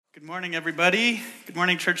Good morning, everybody. Good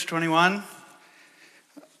morning, Church 21.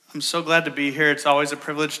 I'm so glad to be here. It's always a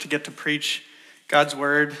privilege to get to preach God's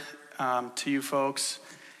word to you folks.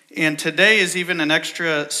 And today is even an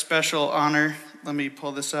extra special honor. Let me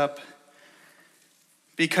pull this up.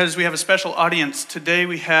 Because we have a special audience. Today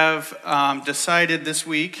we have decided this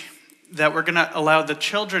week that we're going to allow the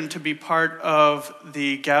children to be part of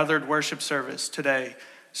the gathered worship service today.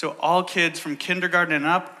 So all kids from kindergarten and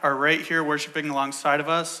up are right here worshiping alongside of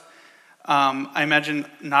us. I imagine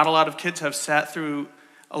not a lot of kids have sat through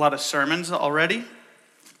a lot of sermons already,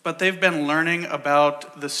 but they've been learning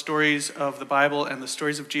about the stories of the Bible and the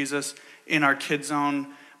stories of Jesus in our Kids Zone.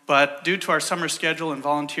 But due to our summer schedule and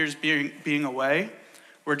volunteers being away,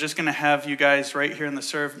 we're just going to have you guys right here in the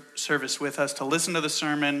service with us to listen to the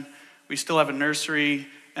sermon. We still have a nursery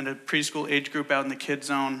and a preschool age group out in the Kids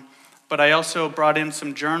Zone. But I also brought in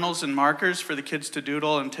some journals and markers for the kids to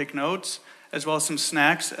doodle and take notes, as well as some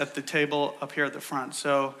snacks at the table up here at the front.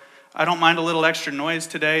 So I don't mind a little extra noise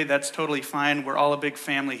today. That's totally fine. We're all a big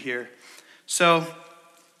family here. So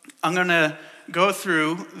I'm going to go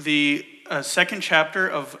through the second chapter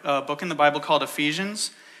of a book in the Bible called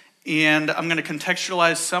Ephesians, and I'm going to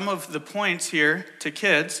contextualize some of the points here to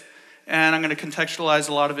kids, and I'm going to contextualize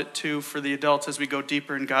a lot of it too for the adults as we go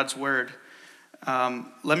deeper in God's Word.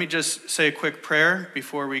 Let me just say a quick prayer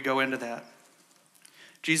before we go into that.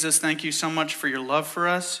 Jesus, thank you so much for your love for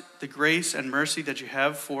us, the grace and mercy that you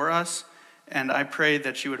have for us, and I pray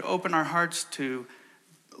that you would open our hearts to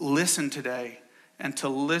listen today and to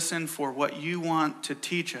listen for what you want to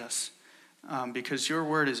teach us, because your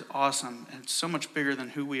word is awesome and it's so much bigger than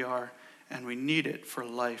who we are, and we need it for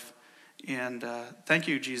life. And thank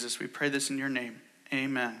you, Jesus. We pray this in your name.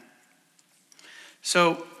 Amen.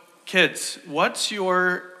 So, kids, what's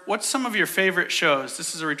some of your favorite shows?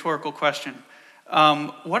 This is a rhetorical question.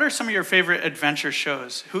 What are some of your favorite adventure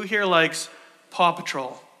shows? Who here likes Paw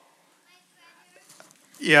Patrol?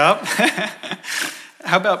 Yep.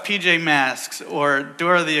 How about PJ Masks or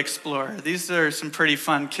Dora the Explorer? These are some pretty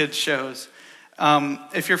fun kids shows.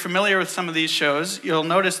 If you're familiar with some of these shows, you'll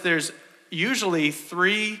notice there's usually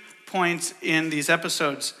 3 points in these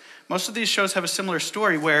episodes. Most of these shows have a similar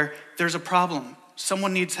story where there's a problem.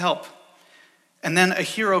 Someone needs help. And then a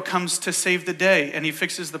hero comes to save the day, and he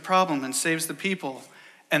fixes the problem and saves the people.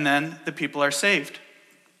 And then the people are saved.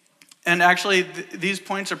 And actually, these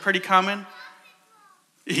points are pretty common.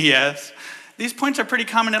 Yes. These points are pretty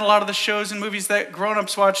common in a lot of the shows and movies that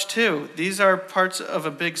grown-ups watch too. These are parts of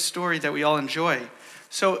a big story that we all enjoy.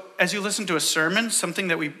 So as you listen to a sermon, something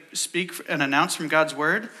that we speak and announce from God's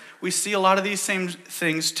Word, we see a lot of these same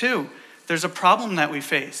things too. There's a problem that we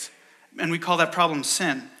face, and we call that problem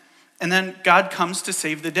sin. And then God comes to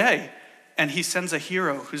save the day, and he sends a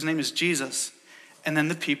hero whose name is Jesus. And then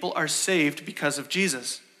the people are saved because of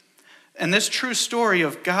Jesus. And this true story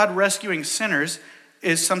of God rescuing sinners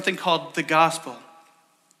is something called the gospel.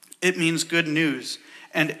 It means good news.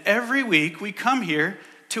 And every week we come here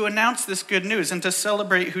to announce this good news and to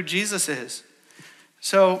celebrate who Jesus is.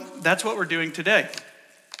 So that's what we're doing today.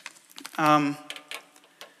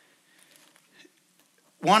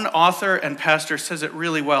 One author and pastor says it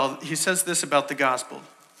really well. He says this about the gospel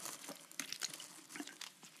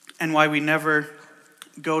and why we never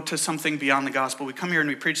go to something beyond the gospel. We come here and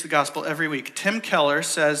we preach the gospel every week. Tim Keller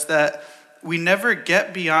says that we never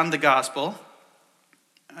get beyond the gospel.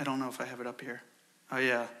 I don't know if I have it up here. Oh,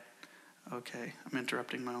 yeah. Okay, I'm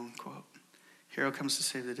interrupting my own quote. Hero comes to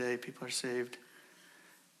save the day. People are saved.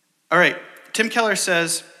 All right, Tim Keller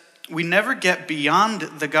says, we never get beyond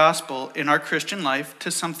the gospel in our Christian life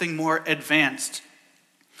to something more advanced.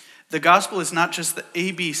 The gospel is not just the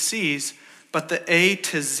ABCs, but the A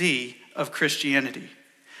to Z of Christianity.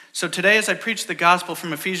 So today, as I preach the gospel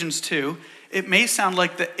from Ephesians 2, it may sound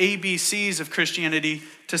like the ABCs of Christianity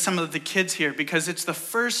to some of the kids here, because it's the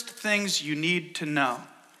first things you need to know.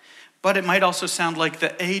 But it might also sound like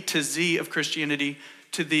the A to Z of Christianity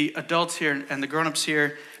to the adults here and the grown-ups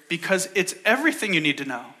here, because it's everything you need to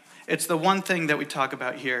know. It's the one thing that we talk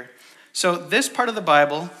about here. So this part of the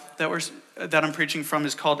Bible that I'm preaching from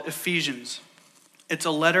is called Ephesians. It's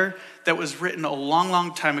a letter that was written a long,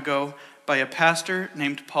 long time ago by a pastor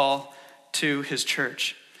named Paul to his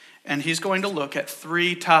church. And he's going to look at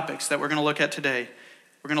 3 topics that we're going to look at today.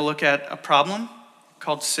 We're going to look at a problem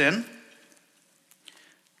called sin.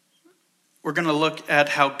 We're going to look at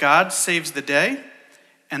how God saves the day.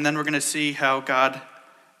 And then we're going to see how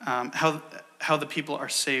how the people are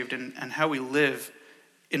saved and how we live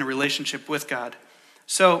in a relationship with God.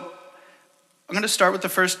 So I'm going to start with the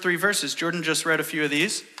first 3 verses. Jordan just read a few of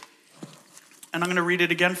these, and I'm going to read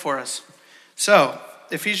it again for us. So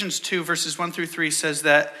Ephesians 2, verses 1 through 3 says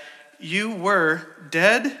that you were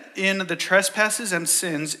dead in the trespasses and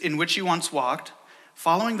sins in which you once walked,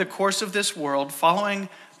 following the course of this world, following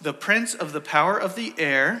the prince of the power of the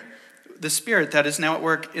air, the spirit that is now at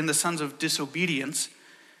work in the sons of disobedience,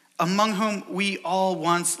 among whom we all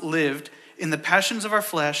once lived in the passions of our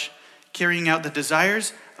flesh, carrying out the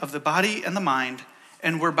desires of the body and the mind,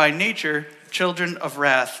 and were by nature children of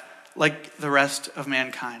wrath, like the rest of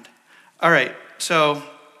mankind. All right, so,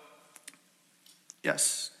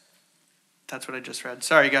 yes, that's what I just read.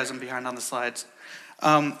 Sorry, guys, I'm behind on the slides.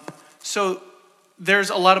 So there's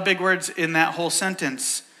a lot of big words in that whole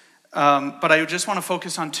sentence, but I just want to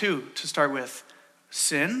focus on two to start with: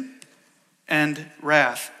 sin and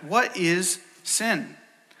wrath. What is sin?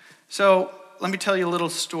 So let me tell you a little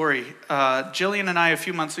story. Jillian and I, a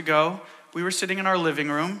few months ago, we were sitting in our living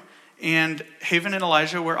room, and Haven and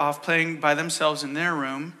Elijah were off playing by themselves in their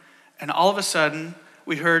room, and all of a sudden,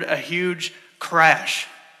 we heard a huge crash,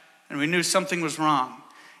 and we knew something was wrong.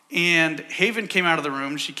 And Haven came out of the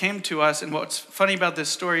room. She came to us, and what's funny about this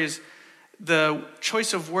story is the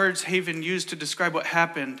choice of words Haven used to describe what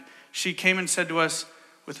happened. She came and said to us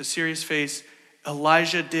with a serious face,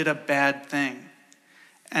 "Elijah did a bad thing."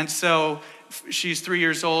 And so she's 3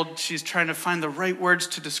 years old. She's trying to find the right words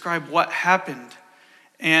to describe what happened.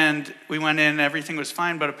 And we went in, everything was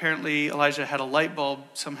fine, but apparently Elijah had a light bulb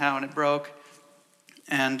somehow and it broke.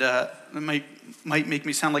 And it might make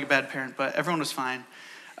me sound like a bad parent, but everyone was fine.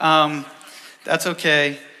 That's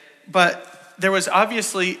okay. But there was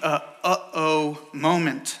obviously a uh-oh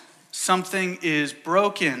moment. Something is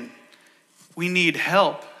broken. We need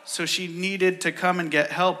help. So she needed to come and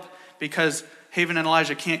get help because Haven and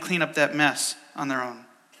Elijah can't clean up that mess on their own.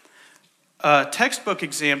 A textbook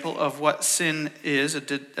example of what sin is, a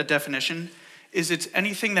definition, is it's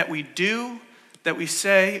anything that we do, that we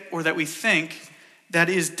say, or that we think that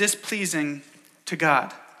is displeasing to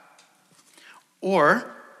God.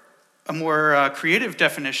 Or a more creative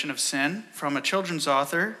definition of sin from a children's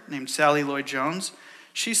author named Sally Lloyd-Jones.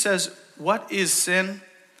 She says, what is sin?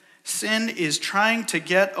 Sin is trying to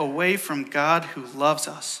get away from God who loves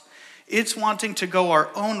us. It's wanting to go our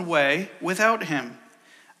own way without him.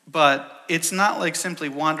 But it's not like simply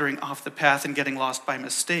wandering off the path and getting lost by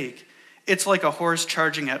mistake. It's like a horse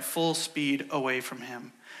charging at full speed away from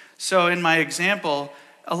him. So in my example,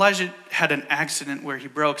 Elijah had an accident where he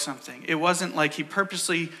broke something. It wasn't like he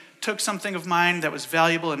purposely took something of mine that was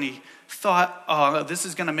valuable and he thought, oh, this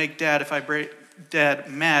is going to make Dad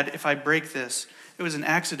mad if I break this. It was an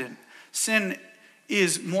accident. Sin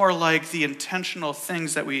is more like the intentional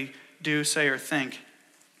things that we do, say, or think.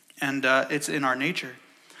 And it's in our nature.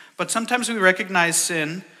 But sometimes we recognize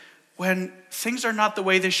sin when things are not the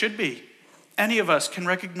way they should be. Any of us can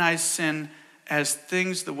recognize sin as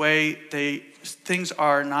things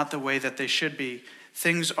are not the way that they should be.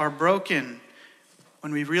 Things are broken.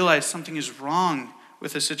 When we realize something is wrong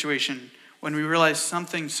with a situation, when we realize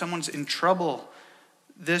someone's in trouble,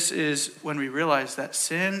 this is when we realize that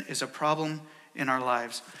sin is a problem in our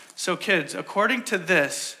lives. So kids, according to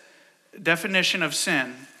this definition of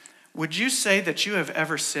sin, would you say that you have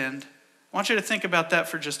ever sinned? I want you to think about that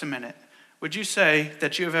for just a minute. Would you say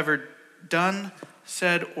that you have ever done,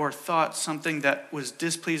 said, or thought something that was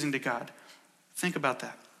displeasing to God? Think about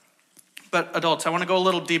that. But adults, I want to go a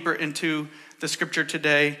little deeper into the scripture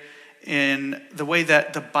today in the way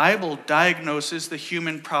that the Bible diagnoses the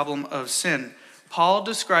human problem of sin. Paul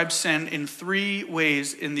describes sin in 3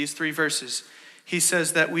 ways in these 3 verses. He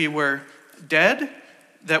says that we were dead,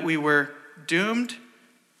 that we were doomed,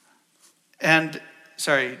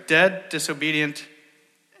 dead, disobedient,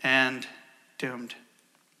 and doomed.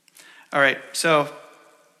 All right, so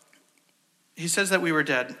he says that we were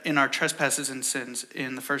dead in our trespasses and sins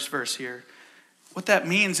in the first verse here. What that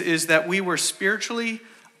means is that we were spiritually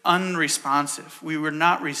unresponsive. We were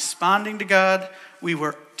not responding to God. We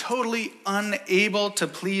were totally unable to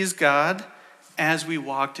please God as we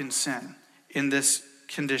walked in sin in this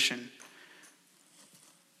condition.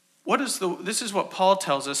 This is what Paul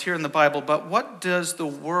tells us here in the Bible, but what does the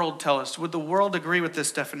world tell us? Would the world agree with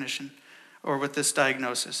this definition or with this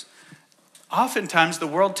diagnosis? Oftentimes, the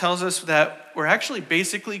world tells us that we're actually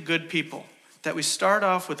basically good people, that we start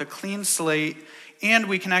off with a clean slate, and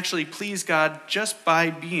we can actually please God just by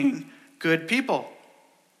being good people.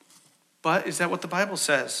 But is that what the Bible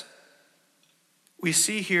says? We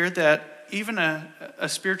see here that even a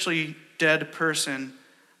spiritually dead person,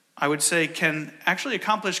 I would say, can actually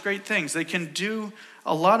accomplish great things. They can do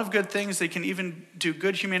a lot of good things. They can even do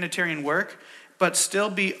good humanitarian work, but still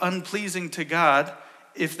be unpleasing to God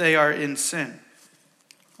if they are in sin.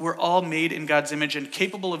 We're all made in God's image and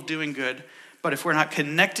capable of doing good, But if we're not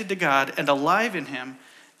connected to God and alive in him,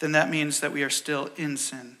 then that means that we are still in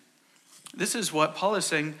sin. This is what Paul is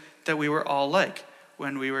saying that we were all like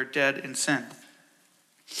when we were dead in sin.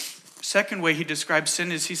 Second way he describes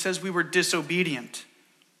sin is he says we were disobedient.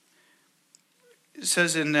 It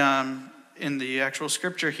says in the actual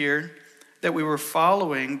scripture here that we were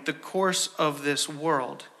following the course of this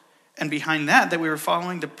world. And behind that we were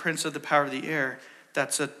following the prince of the power of the air.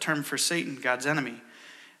 That's a term for Satan, God's enemy.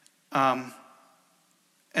 And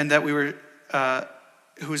that we were,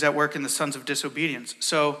 who's at work in the sons of disobedience.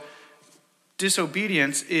 So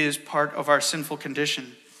disobedience is part of our sinful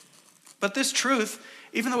condition. But this truth,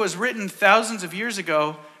 even though it was written thousands of years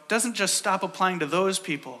ago, doesn't just stop applying to those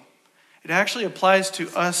people. It actually applies to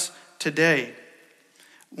us today.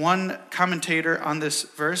 One commentator on this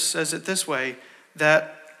verse says it this way,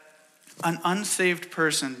 that an unsaved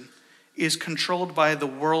person is controlled by the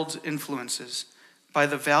world's influences, by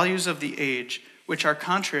the values of the age, which are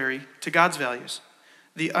contrary to God's values.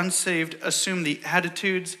 The unsaved assume the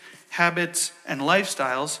attitudes, habits, and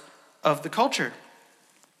lifestyles of the culture.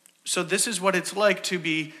 So this is what it's like to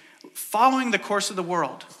be following the course of the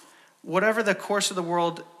world. Whatever the course of the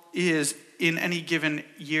world is in any given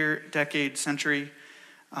year, decade, century.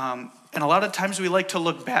 And a lot of times we like to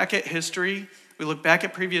look back at history. We look back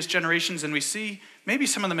at previous generations and we see maybe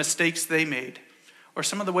some of the mistakes they made or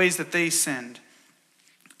some of the ways that they sinned.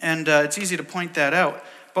 And it's easy to point that out.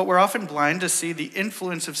 But we're often blind to see the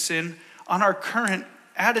influence of sin on our current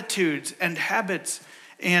attitudes and habits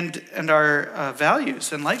and our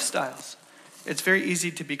values and lifestyles. It's very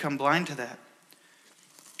easy to become blind to that.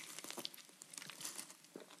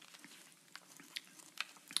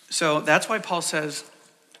 So that's why Paul says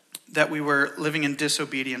that we were living in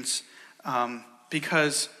disobedience,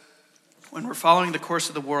 because when we're following the course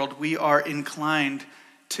of the world, we are inclined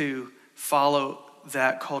to follow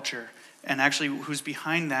that culture. And actually, who's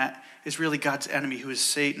behind that is really God's enemy, who is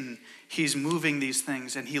Satan. He's moving these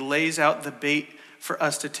things, and he lays out the bait for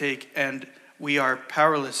us to take, and we're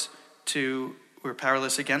powerless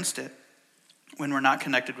against it when we're not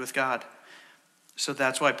connected with God. So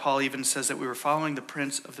that's why Paul even says that we were following the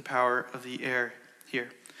prince of the power of the air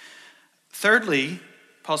here. Thirdly,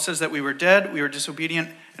 Paul says that we were dead, we were disobedient,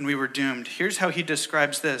 and we were doomed. Here's how he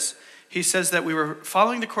describes this. He says that we were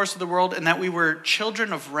following the course of the world and that we were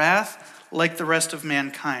children of wrath like the rest of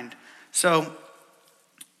mankind. So,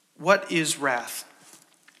 what is wrath?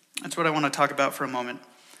 That's what I want to talk about for a moment.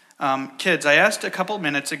 Kids, I asked a couple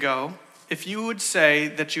minutes ago if you would say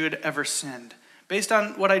that you had ever sinned. Based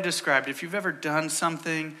on what I described, if you've ever done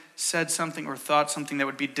something, said something, or thought something that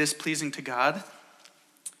would be displeasing to God.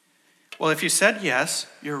 Well, if you said yes,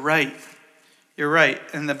 you're right. You're right.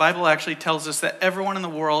 And the Bible actually tells us that everyone in the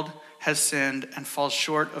world has sinned and falls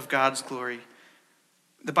short of God's glory.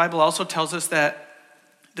 The Bible also tells us that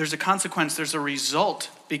there's a consequence, there's a result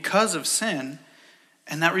because of sin,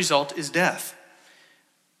 and that result is death.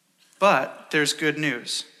 But there's good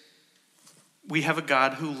news. We have a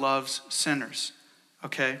God who loves sinners.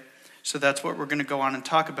 Okay? So that's what we're going to go on and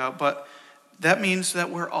talk about. But that means that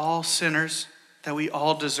we're all sinners, that we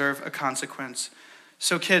all deserve a consequence.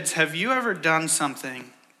 So kids, have you ever done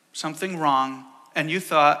something wrong, and you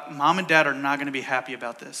thought, Mom and Dad are not going to be happy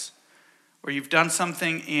about this? Or you've done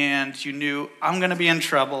something and you knew, I'm going to be in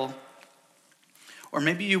trouble. Or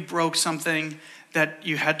maybe you broke something that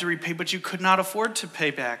you had to repay, but you could not afford to pay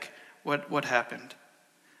back. What happened?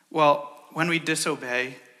 Well, when we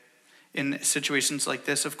disobey in situations like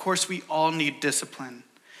this, of course we all need discipline.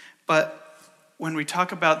 But when we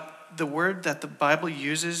talk about the word that the Bible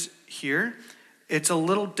uses here, it's a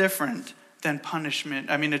little different than punishment.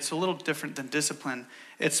 I mean, it's a little different than discipline.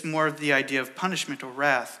 It's more of the idea of punishment or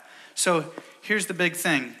wrath. So here's the big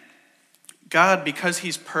thing. God, because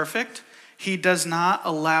he's perfect, he does not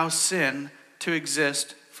allow sin to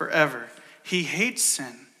exist forever. He hates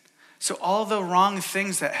sin. So all the wrong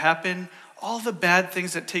things that happen, all the bad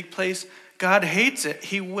things that take place, God hates it.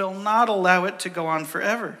 He will not allow it to go on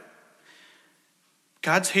forever.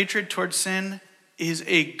 God's hatred towards sin is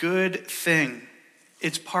a good thing.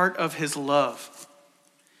 It's part of his love.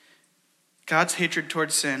 God's hatred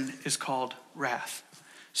towards sin is called wrath.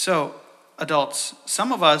 So, adults,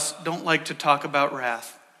 some of us don't like to talk about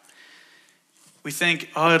wrath. We think,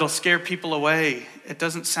 it'll scare people away. It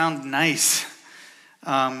doesn't sound nice.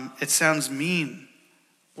 It sounds mean.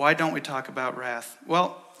 Why don't we talk about wrath?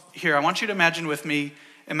 Well, here, I want you to imagine with me,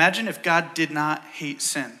 imagine if God did not hate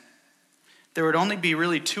sin. There would only be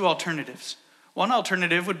really two alternatives. One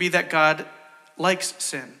alternative would be that God likes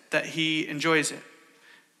sin, that he enjoys it.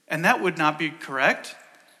 And that would not be correct,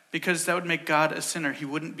 because that would make God a sinner. He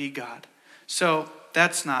wouldn't be God. So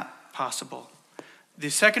that's not possible. The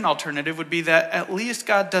second alternative would be that at least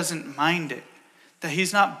God doesn't mind it, that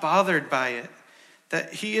he's not bothered by it,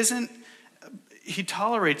 that he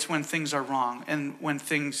tolerates when things are wrong and when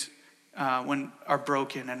things when are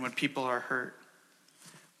broken and when people are hurt.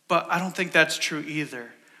 But I don't think that's true either.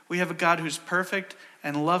 We have a God who's perfect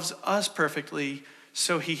and loves us perfectly,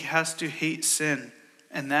 so he has to hate sin,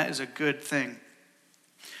 and that is a good thing.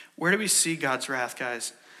 Where do we see God's wrath,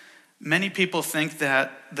 guys? Many people think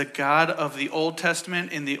that the God of the Old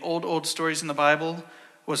Testament in the old stories in the Bible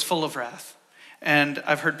was full of wrath. And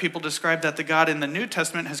I've heard people describe that the God in the New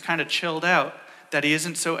Testament has kind of chilled out, that he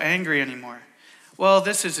isn't so angry anymore. Well,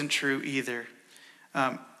 this isn't true either.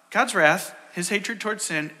 God's wrath, his hatred towards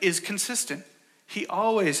sin, is consistent. He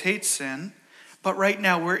always hates sin, but right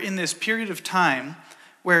now we're in this period of time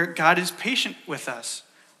where God is patient with us.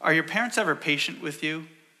 Are your parents ever patient with you?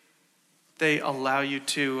 They allow you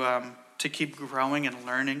to keep growing and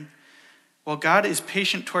learning. Well, God is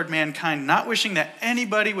patient toward mankind, not wishing that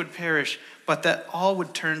anybody would perish, but that all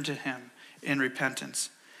would turn to him in repentance.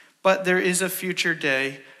 But there is a future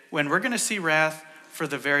day when we're going to see wrath for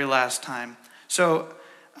the very last time. So,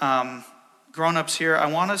 grown-ups here, I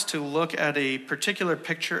want us to look at a particular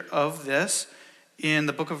picture of this in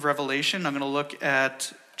the book of Revelation. I'm going to look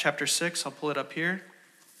at chapter 6. I'll pull it up here.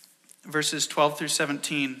 Verses 12 through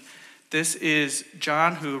 17. This is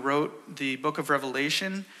John, who wrote the book of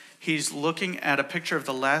Revelation. He's looking at a picture of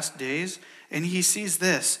the last days, and he sees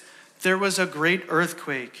this. There was a great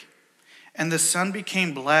earthquake, and the sun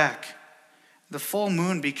became black. The full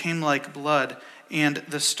moon became like blood, and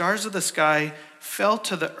the stars of the sky fell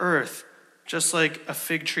to the earth, just like a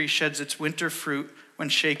fig tree sheds its winter fruit when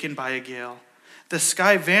shaken by a gale. The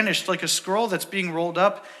sky vanished like a scroll that's being rolled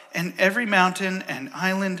up, and every mountain and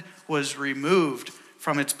island was removed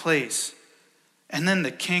from its place. And then the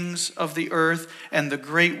kings of the earth and the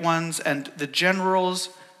great ones and the generals,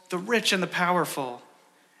 the rich and the powerful,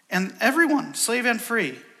 and everyone, slave and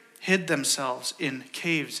free, hid themselves in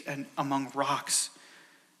caves and among rocks,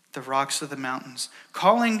 the rocks of the mountains,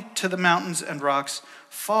 calling to the mountains and rocks,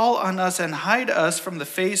 fall on us and hide us from the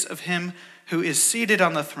face of him who is seated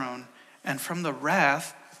on the throne and from the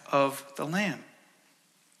wrath of the Lamb.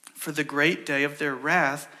 For the great day of their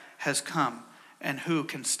wrath has come, and who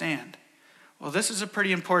can stand? Well, this is a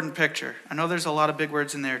pretty important picture. I know there's a lot of big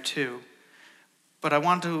words in there too, but I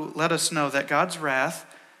want to let us know that God's wrath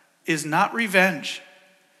is not revenge.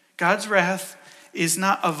 God's wrath is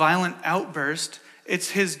not a violent outburst.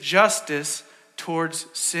 It's his justice towards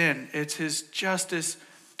sin. It's his justice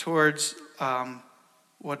towards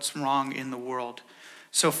what's wrong in the world.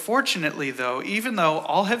 So fortunately, though, even though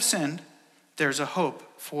all have sinned, there's a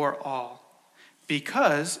hope for all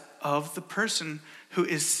because of the person who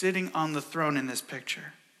is sitting on the throne in this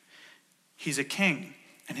picture. He's a king,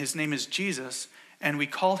 and his name is Jesus, and we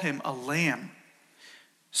call him a lamb.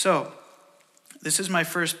 So, this is my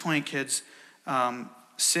first point, kids.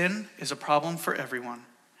 Sin is a problem for everyone.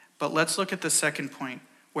 But let's look at the second point,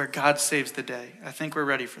 where God saves the day. I think we're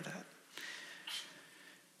ready for that.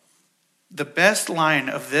 The best line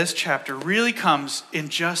of this chapter really comes in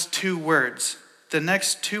just 2 words. The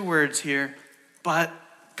next 2 words here, but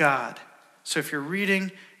God. So if you're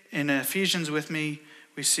reading in Ephesians with me,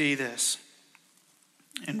 we see this.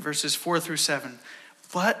 In verses 4 through 7.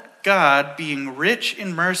 But God, being rich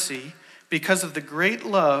in mercy, because of the great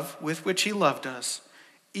love with which he loved us,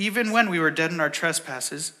 even when we were dead in our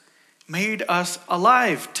trespasses, made us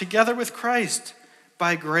alive together with Christ.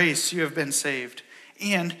 By grace you have been saved,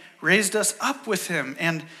 and raised us up with him,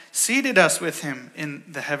 and seated us with him in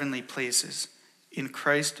the heavenly places, in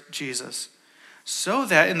Christ Jesus, so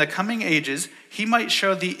that in the coming ages he might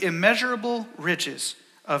show the immeasurable riches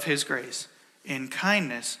of his grace in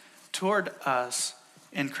kindness toward us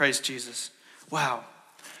in Christ Jesus. Wow.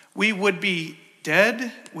 We would be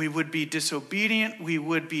dead, we would be disobedient, we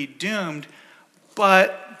would be doomed,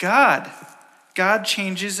 but God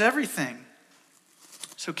changes everything.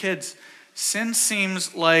 So kids, sin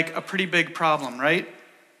seems like a pretty big problem, right?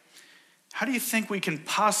 How do you think we can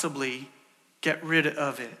possibly get rid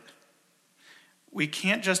of it? We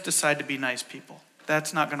can't just decide to be nice people.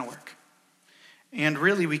 That's not going to work. And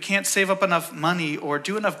really, we can't save up enough money or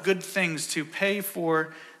do enough good things to pay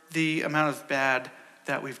for the amount of bad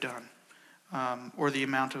that we've done, or the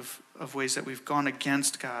amount of ways that we've gone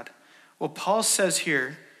against God. Well, Paul says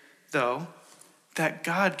here, though, that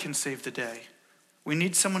God can save the day. We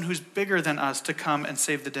need someone who's bigger than us to come and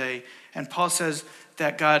save the day. And Paul says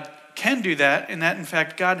that God can do that, and that, in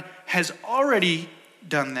fact, God has already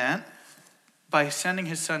done that by sending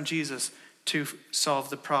his son Jesus to solve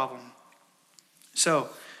the problem. So,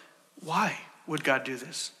 why would God do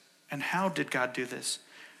this? And how did God do this?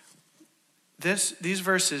 These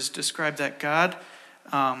verses describe that God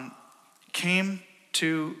came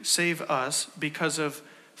to save us because of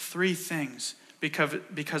three things.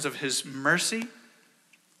 Because of his mercy,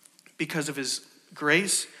 because of his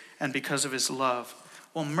grace, and because of his love.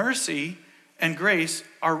 Well, mercy and grace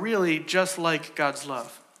are really just like God's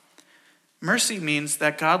love. Mercy means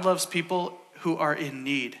that God loves people who are in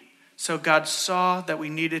need. So God saw that we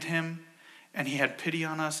needed him, and he had pity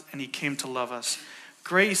on us, and he came to love us.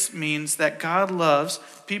 Grace means that God loves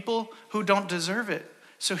people who don't deserve it.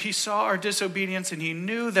 So he saw our disobedience, and he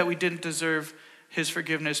knew that we didn't deserve his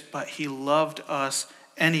forgiveness, but he loved us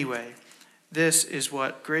anyway. This is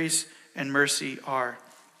what grace and mercy are.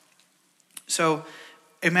 So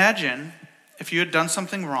imagine if you had done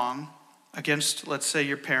something wrong against, let's say,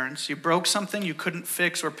 your parents. You broke something you couldn't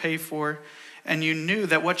fix or pay for, and you knew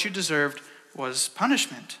that what you deserved was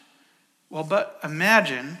punishment. Well, but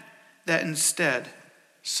imagine that instead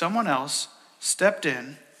someone else stepped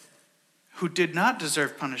in who did not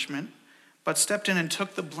deserve punishment, but stepped in and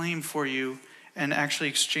took the blame for you and actually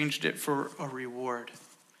exchanged it for a reward.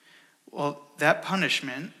 Well, that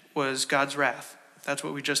punishment was God's wrath. That's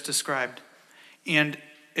what we just described. And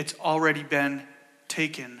it's already been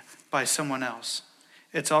taken by someone else.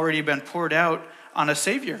 It's already been poured out on a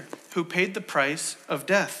Savior who paid the price of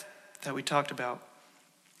death that we talked about.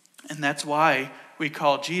 And that's why we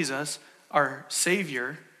call Jesus, our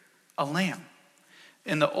Savior, a lamb.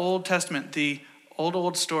 In the Old Testament, the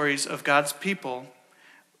old stories of God's people,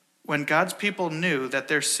 when God's people knew that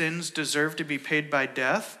their sins deserved to be paid by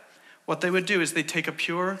death, what they would do is they'd take a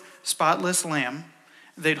pure, spotless lamb,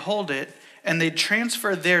 they'd hold it, and they'd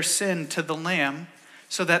transfer their sin to the lamb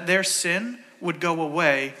so that their sin would go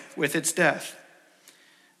away with its death.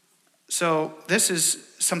 So this is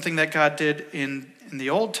something that God did in the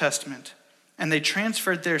Old Testament. And they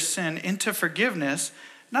transferred their sin into forgiveness,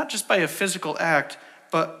 not just by a physical act,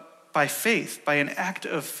 but by faith, by an act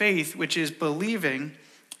of faith, which is believing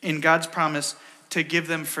in God's promise to give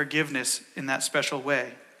them forgiveness in that special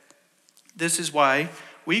way. This is why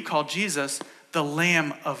we call Jesus the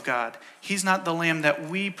Lamb of God. He's not the lamb that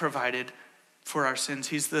we provided for our sins.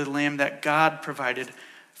 He's the lamb that God provided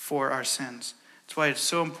for our sins. That's why it's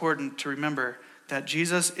so important to remember that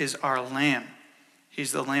Jesus is our lamb.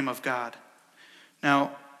 He's the Lamb of God.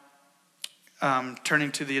 Now,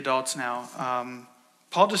 turning to the adults now,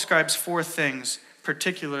 Paul describes four things,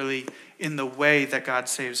 particularly in the way that God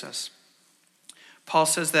saves us. Paul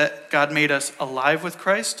says that God made us alive with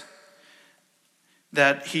Christ,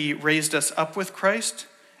 that he raised us up with Christ,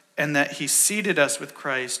 and that he seated us with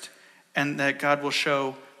Christ, and that God will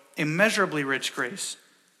show immeasurably rich grace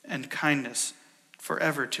and kindness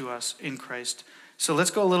forever to us in Christ. So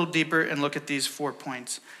let's go a little deeper and look at these 4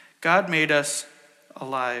 points. God made us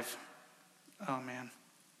alive. Oh man,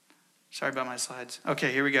 sorry about my slides.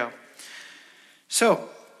 Okay, here we go. So,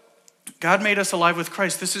 God made us alive with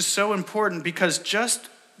Christ. This is so important because just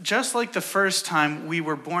like the first time we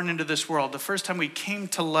were born into this world, the first time we came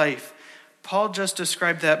to life, Paul just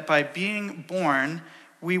described that by being born,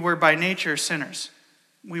 we were by nature sinners.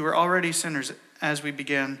 We were already sinners as we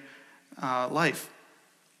began life.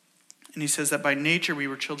 And he says that by nature we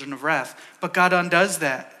were children of wrath. But God undoes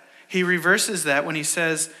that. He reverses that when he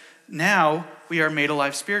says, now we are made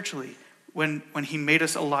alive spiritually. When he made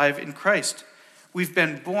us alive in Christ. We've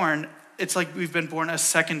been born, it's like we've been born a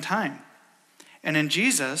second time. And in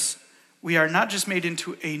Jesus, we are not just made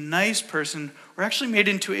into a nice person, we're actually made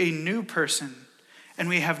into a new person. And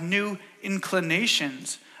we have new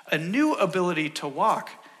inclinations, a new ability to walk,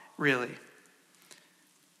 really.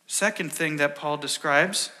 Second thing that Paul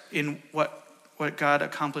describes in what God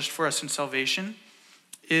accomplished for us in salvation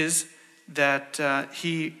is that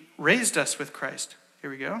he raised us with Christ. Here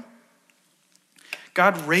we go.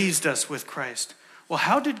 God raised us with Christ. Well,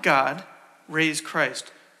 how did God raise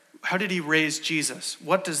Christ? How did he raise Jesus?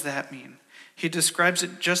 What does that mean? He describes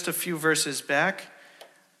it just a few verses back.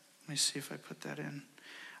 Let me see if I put that in.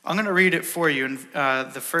 I'm going to read it for you in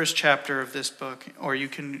the first chapter of this book, or you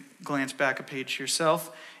can glance back a page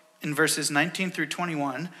yourself. In verses 19 through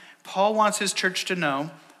 21, Paul wants his church to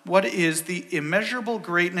know what is the immeasurable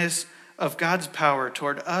greatness of God's power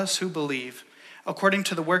toward us who believe, according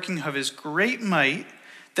to the working of his great might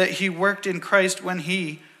that he worked in Christ when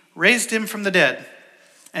he raised him from the dead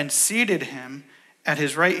and seated him at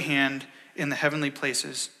his right hand in the heavenly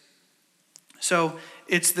places. So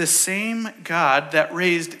it's the same God that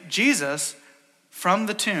raised Jesus from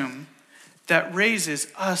the tomb that raises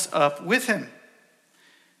us up with him.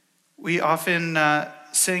 We often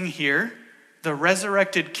sing here, the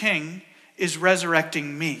resurrected King is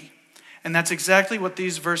resurrecting me. And that's exactly what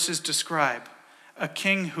these verses describe. A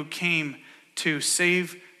king who came to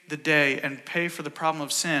save the day and pay for the problem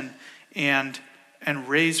of sin and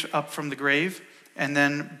raise up from the grave and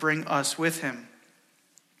then bring us with him.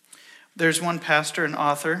 There's one pastor and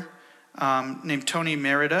author named Tony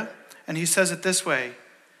Merida, and he says it this way,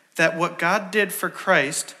 that what God did for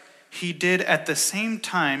Christ, he did at the same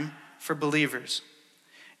time for believers.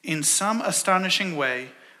 In some astonishing way,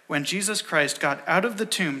 when Jesus Christ got out of the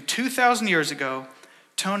tomb 2,000 years ago,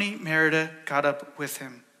 Tony Merida got up with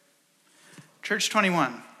him. Church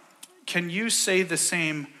 21, can you say the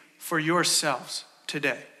same for yourselves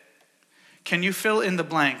today? Can you fill in the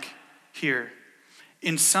blank here?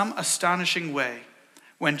 In some astonishing way,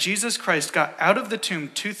 when Jesus Christ got out of the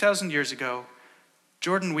tomb 2,000 years ago,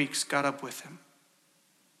 Jordan Weeks got up with him.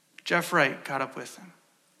 Jeff Wright got up with him.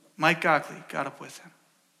 Mike Gockley got up with him.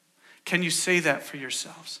 Can you say that for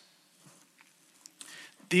yourselves?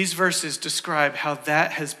 These verses describe how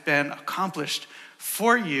that has been accomplished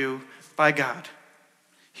for you by God.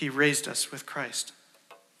 He raised us with Christ.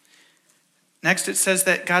 Next, it says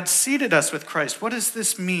that God seated us with Christ. What does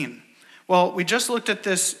this mean? Well, we just looked at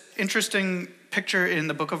this interesting picture in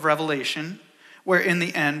the book of Revelation, where in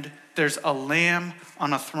the end, there's a lamb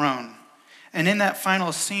on a throne. And in that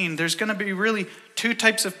final scene, there's going to be really two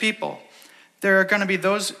types of people. There are going to be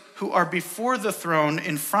those who are before the throne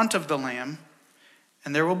in front of the lamb,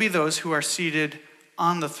 and there will be those who are seated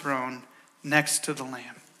on the throne next to the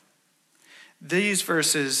lamb. These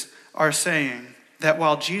verses are saying that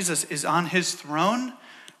while Jesus is on his throne,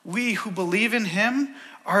 we who believe in him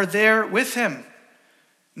are there with him,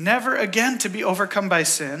 never again to be overcome by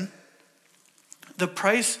sin. The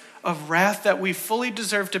price of wrath that we fully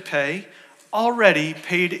deserve to pay, already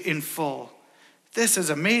paid in full. This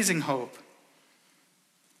is amazing hope.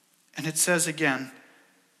 And it says again,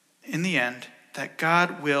 in the end, that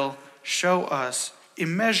God will show us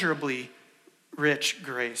immeasurably rich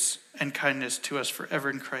grace and kindness to us forever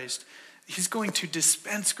in Christ. He's going to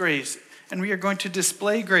dispense grace, and we are going to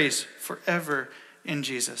display grace forever in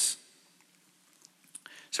Jesus.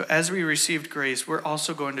 So as we received grace, we're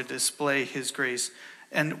also going to display his grace.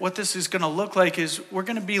 And what this is going to look like is we're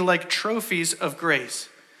going to be like trophies of grace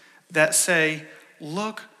that say,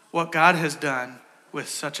 look what God has done with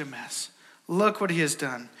such a mess. Look what he has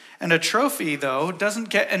done. And a trophy, though, doesn't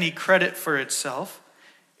get any credit for itself.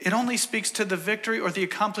 It only speaks to the victory or the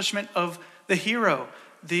accomplishment of the hero,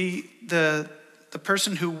 the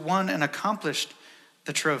person who won and accomplished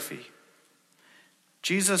the trophy.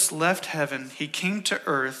 Jesus left heaven, he came to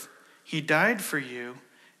earth, he died for you,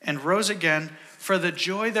 and rose again for the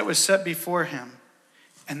joy that was set before him.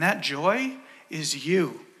 And that joy is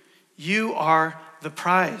you. You are the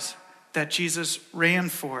prize that Jesus ran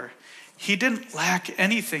for. He didn't lack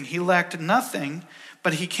anything. He lacked nothing,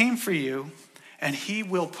 but he came for you, and he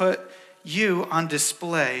will put you on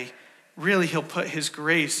display. Really, he'll put his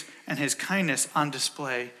grace and his kindness on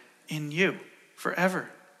display in you forever.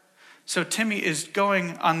 So Timmy is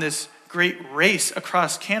going on this great race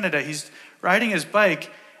across Canada. He's riding his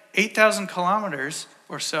bike 8,000 kilometers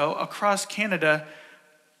or so across Canada.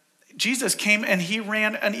 Jesus came and he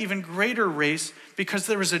ran an even greater race because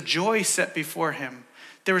there was a joy set before him.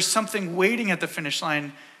 There was something waiting at the finish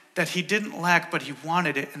line that he didn't lack, but he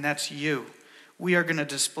wanted it, and that's you. We are going to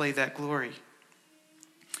display that glory.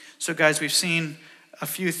 So guys, we've seen a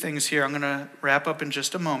few things here. I'm going to wrap up in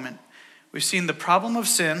just a moment. We've seen the problem of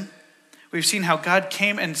sin. We've seen how God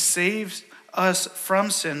came and saved us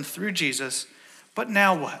from sin through Jesus. But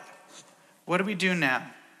now what? What do we do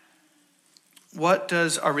now? What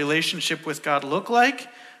does our relationship with God look like?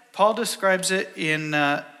 Paul describes it in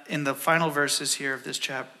the final verses here of this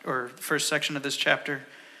chapter, or first section of this chapter,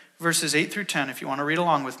 verses 8 through 10, if you want to read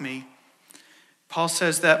along with me. Paul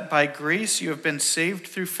says that by grace you have been saved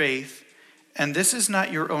through faith, and this is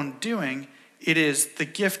not your own doing, it is the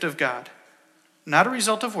gift of God, not a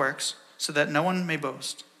result of works, so that no one may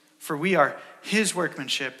boast. For we are his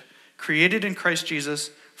workmanship, created in Christ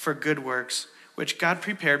Jesus for good works, which God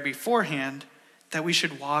prepared beforehand that we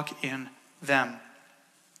should walk in them.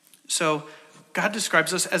 So God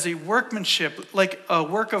describes us as a workmanship, like a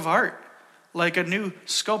work of art, like a new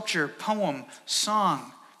sculpture, poem,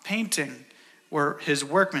 song, painting, or his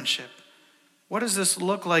workmanship. What does this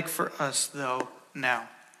look like for us, though, now?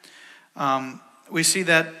 We see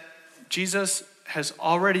that Jesus has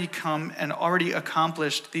already come and already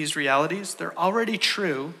accomplished these realities. They're already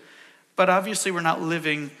true, but obviously we're not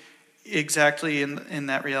living exactly in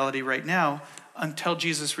that reality right now until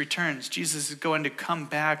Jesus returns. Jesus is going to come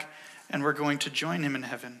back and we're going to join him in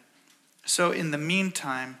heaven. So in the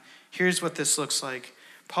meantime, here's what this looks like.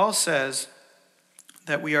 Paul says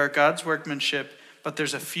that we are God's workmanship, but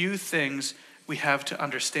there's a few things we have to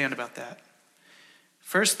understand about that.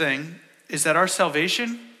 First thing is that our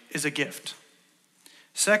salvation is a gift.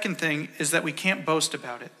 Second thing is that we can't boast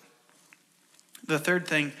about it. The third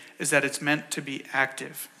thing is that it's meant to be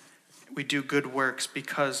active. We do good works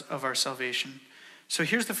because of our salvation. So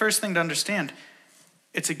here's the first thing to understand.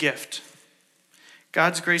 It's a gift.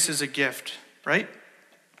 God's grace is a gift, right?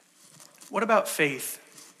 What about faith?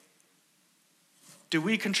 Do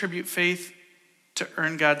we contribute faith to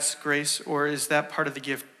earn God's grace, or is that part of the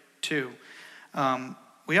gift too?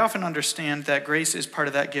 We often understand that grace is part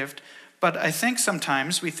of that gift, but I think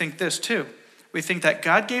sometimes we think this too. We think that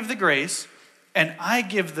God gave the grace, and I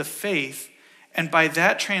give the faith, and by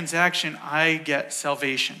that transaction, I get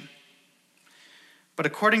salvation. But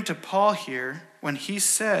according to Paul here, when he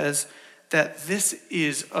says that this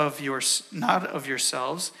is not of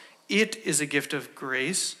yourselves, it is a gift of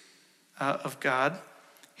grace, of God,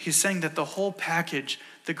 he's saying that the whole package,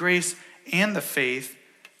 the grace and the faith,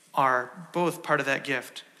 are both part of that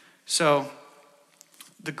gift. So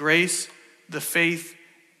the grace, the faith,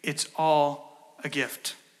 it's all a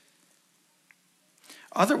gift.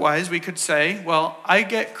 Otherwise, we could say, well, I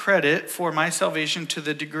get credit for my salvation to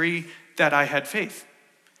the degree that I had faith.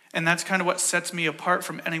 And that's kind of what sets me apart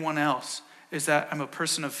from anyone else, is that I'm a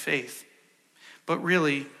person of faith. But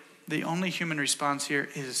really, the only human response here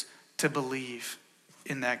is to believe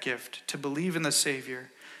in that gift, to believe in the Savior.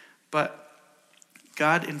 But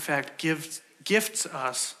God, in fact, gifts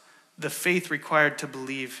us the faith required to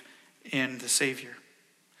believe in the Savior.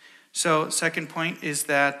 So, second point is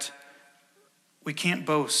that we can't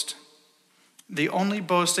boast. The only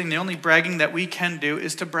boasting, the only bragging that we can do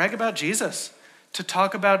is to brag about Jesus, to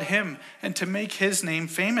talk about him, and to make his name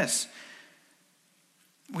famous.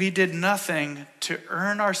 We did nothing to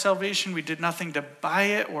earn our salvation. We did nothing to buy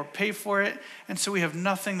it or pay for it. And so we have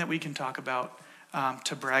nothing that we can talk about,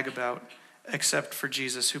 to brag about, except for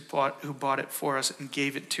Jesus who bought it for us and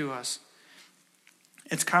gave it to us.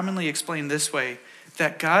 It's commonly explained this way,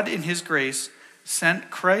 that God in his grace sent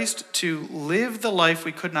Christ to live the life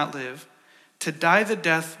we could not live, to die the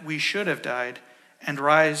death we should have died, and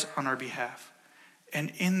rise on our behalf.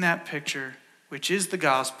 And in that picture, which is the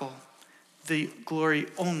gospel, the glory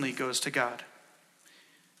only goes to God.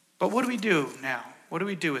 But what do we do now? What do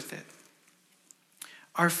we do with it?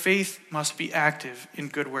 Our faith must be active in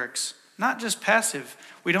good works, not just passive.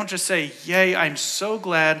 We don't just say, yay, I'm so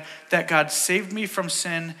glad that God saved me from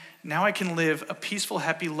sin. Now I can live a peaceful,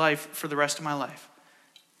 happy life for the rest of my life.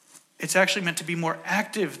 It's actually meant to be more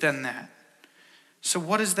active than that. So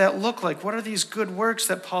what does that look like? What are these good works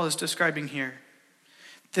that Paul is describing here?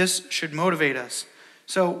 This should motivate us.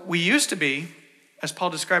 So we used to be, as Paul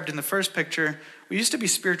described in the first picture, we used to be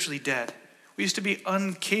spiritually dead. We used to be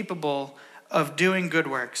incapable of doing good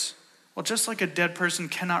works. Well, just like a dead person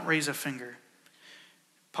cannot raise a finger.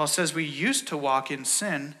 Paul says we used to walk in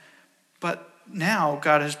sin, but now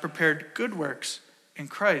God has prepared good works in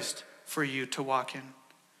Christ for you to walk in.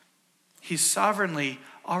 He's sovereignly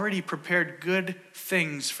already prepared good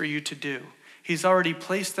things for you to do. He's already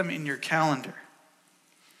placed them in your calendar.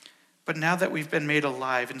 But now that we've been made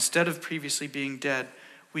alive, instead of previously being dead,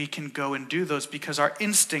 we can go and do those because our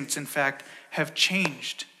instincts, in fact, have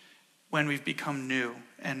changed when we've become new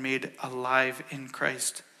and made alive in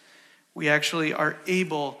Christ. We actually are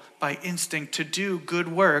able, by instinct, to do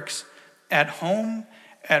good works at home,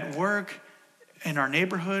 at work, in our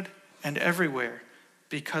neighborhood, and everywhere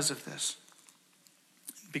because of this,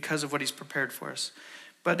 because of what he's prepared for us.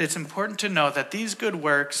 But it's important to know that these good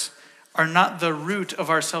works are not the root of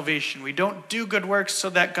our salvation. We don't do good works so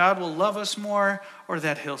that God will love us more or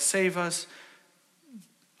that he'll save us.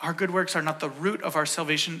 Our good works are not the root of our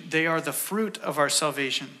salvation. They are the fruit of our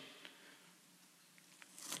salvation.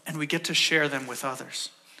 And we get to share them with others.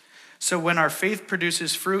 So when our faith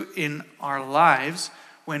produces fruit in our lives,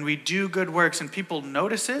 when we do good works and people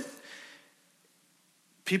notice it,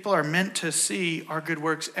 people are meant to see our good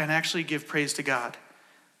works and actually give praise to God.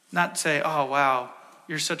 Not say, oh, wow,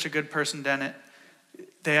 you're such a good person, Dennett.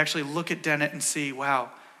 They actually look at Dennett and see, wow,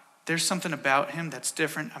 there's something about him that's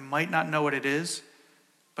different. I might not know what it is,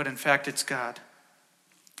 but in fact, it's God.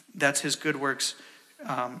 That's his good works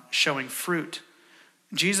showing fruit.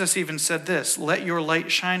 Jesus even said this, let your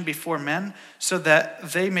light shine before men so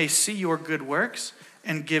that they may see your good works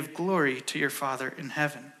and give glory to your Father in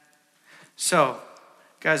heaven. So,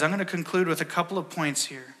 guys, I'm going to conclude with a couple of points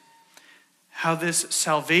here. How this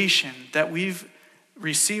salvation that we've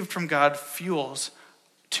received from God fuels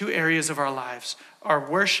two areas of our lives, our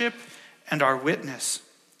worship and our witness.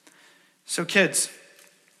 So kids,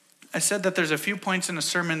 I said that there's a few points in a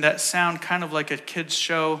sermon that sound kind of like a kid's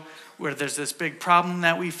show where there's this big problem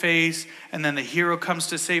that we face, and then the hero comes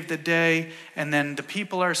to save the day, and then the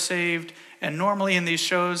people are saved. And normally in these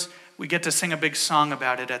shows, we get to sing a big song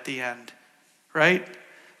about it at the end, right?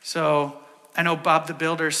 So I know Bob the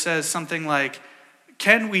Builder says something like,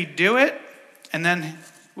 "Can we do it?" And then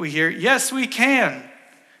we hear, "Yes, we can."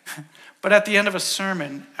 But at the end of a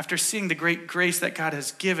sermon, after seeing the great grace that God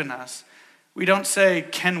has given us, we don't say,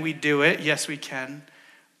 "Can we do it?" Yes, we can.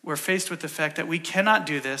 We're faced with the fact that we cannot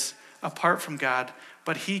do this apart from God,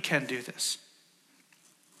 but he can do this.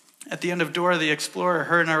 At the end of Dora the Explorer,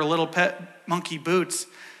 her and her little pet monkey Boots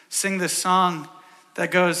sing this song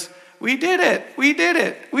that goes, "We did it, we did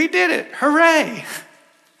it, we did it, hooray."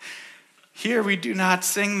 Here we do not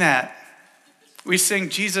sing that. We sing,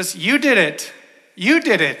 "Jesus, you did it, you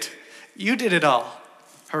did it, you did it all,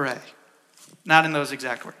 hooray." Not in those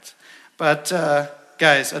exact words. But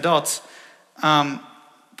guys, adults,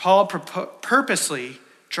 Paul purposely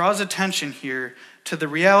draws attention here to the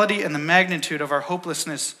reality and the magnitude of our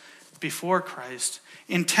hopelessness before Christ,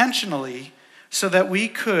 intentionally, so that we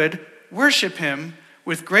could worship him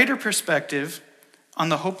with greater perspective on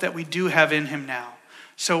the hope that we do have in him now.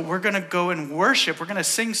 So we're going to go and worship. We're going to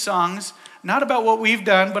sing songs, not about what we've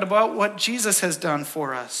done, but about what Jesus has done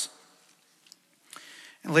for us.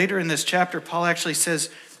 And later in this chapter, Paul actually says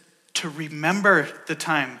to remember the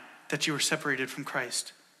time that you were separated from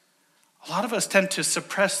Christ. A lot of us tend to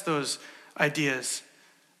suppress those ideas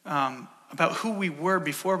about who we were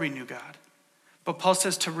before we knew God. But Paul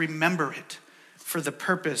says to remember it for the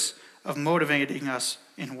purpose of motivating us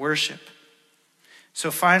in worship.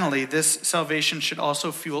 So finally, this salvation should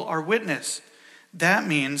also fuel our witness. That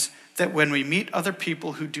means that when we meet other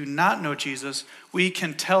people who do not know Jesus, we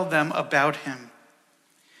can tell them about him.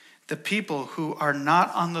 The people who are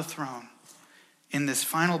not on the throne in this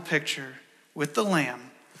final picture with the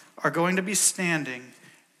Lamb are going to be standing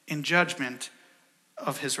in judgment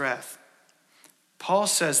of his wrath. Paul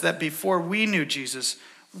says that before we knew Jesus,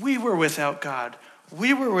 we were without God.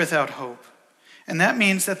 We were without hope. And that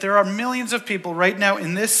means that there are millions of people right now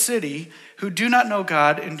in this city who do not know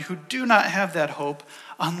God and who do not have that hope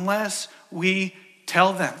unless we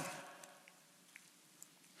tell them.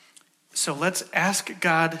 So let's ask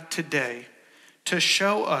God today to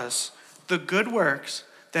show us the good works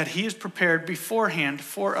that he has prepared beforehand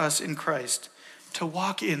for us in Christ to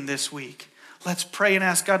walk in this week. Let's pray and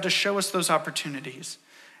ask God to show us those opportunities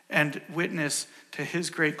and witness to his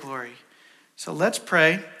great glory. So let's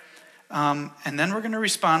pray, and then we're going to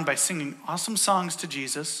respond by singing awesome songs to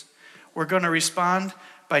Jesus. We're going to respond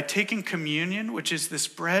by taking communion, which is this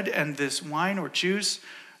bread and this wine or juice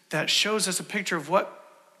that shows us a picture of what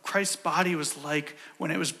Christ's body was like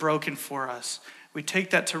when it was broken for us. We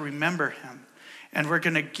take that to remember him. And we're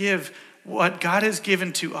going to give what God has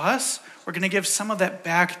given to us, we're going to give some of that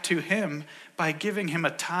back to him by giving him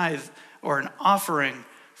a tithe or an offering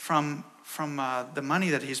from the money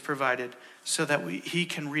that he's provided so that he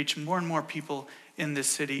can reach more and more people in this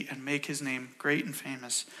city and make his name great and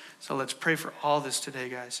famous. So let's pray for all this today,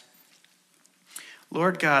 guys.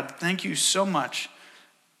 Lord God, thank you so much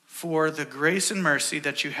for the grace and mercy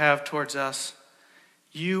that you have towards us.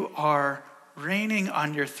 You are reigning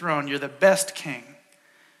on your throne. You're the best king,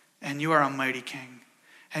 and you are a mighty king,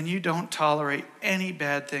 and you don't tolerate any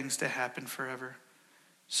bad things to happen forever.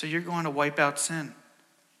 So you're going to wipe out sin.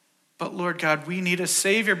 But Lord God, we need a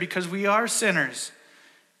Savior because we are sinners.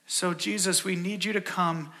 So Jesus, we need you to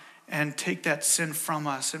come and take that sin from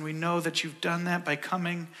us. And we know that you've done that by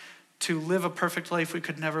coming to live a perfect life we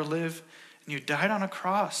could never live. And you died on a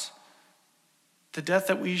cross, the death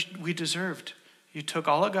that we deserved. You took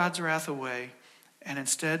all of God's wrath away, and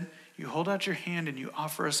instead you hold out your hand and you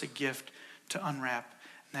offer us a gift to unwrap.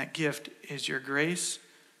 And that gift is your grace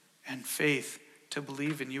and faith to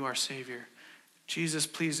believe in you, our Savior. Jesus,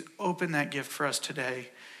 please open that gift for us today.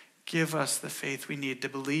 Give us the faith we need to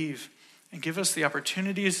believe, and give us the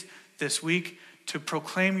opportunities this week to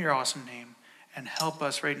proclaim your awesome name, and help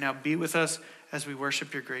us right now. Be with us as we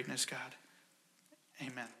worship your greatness, God.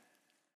 Amen.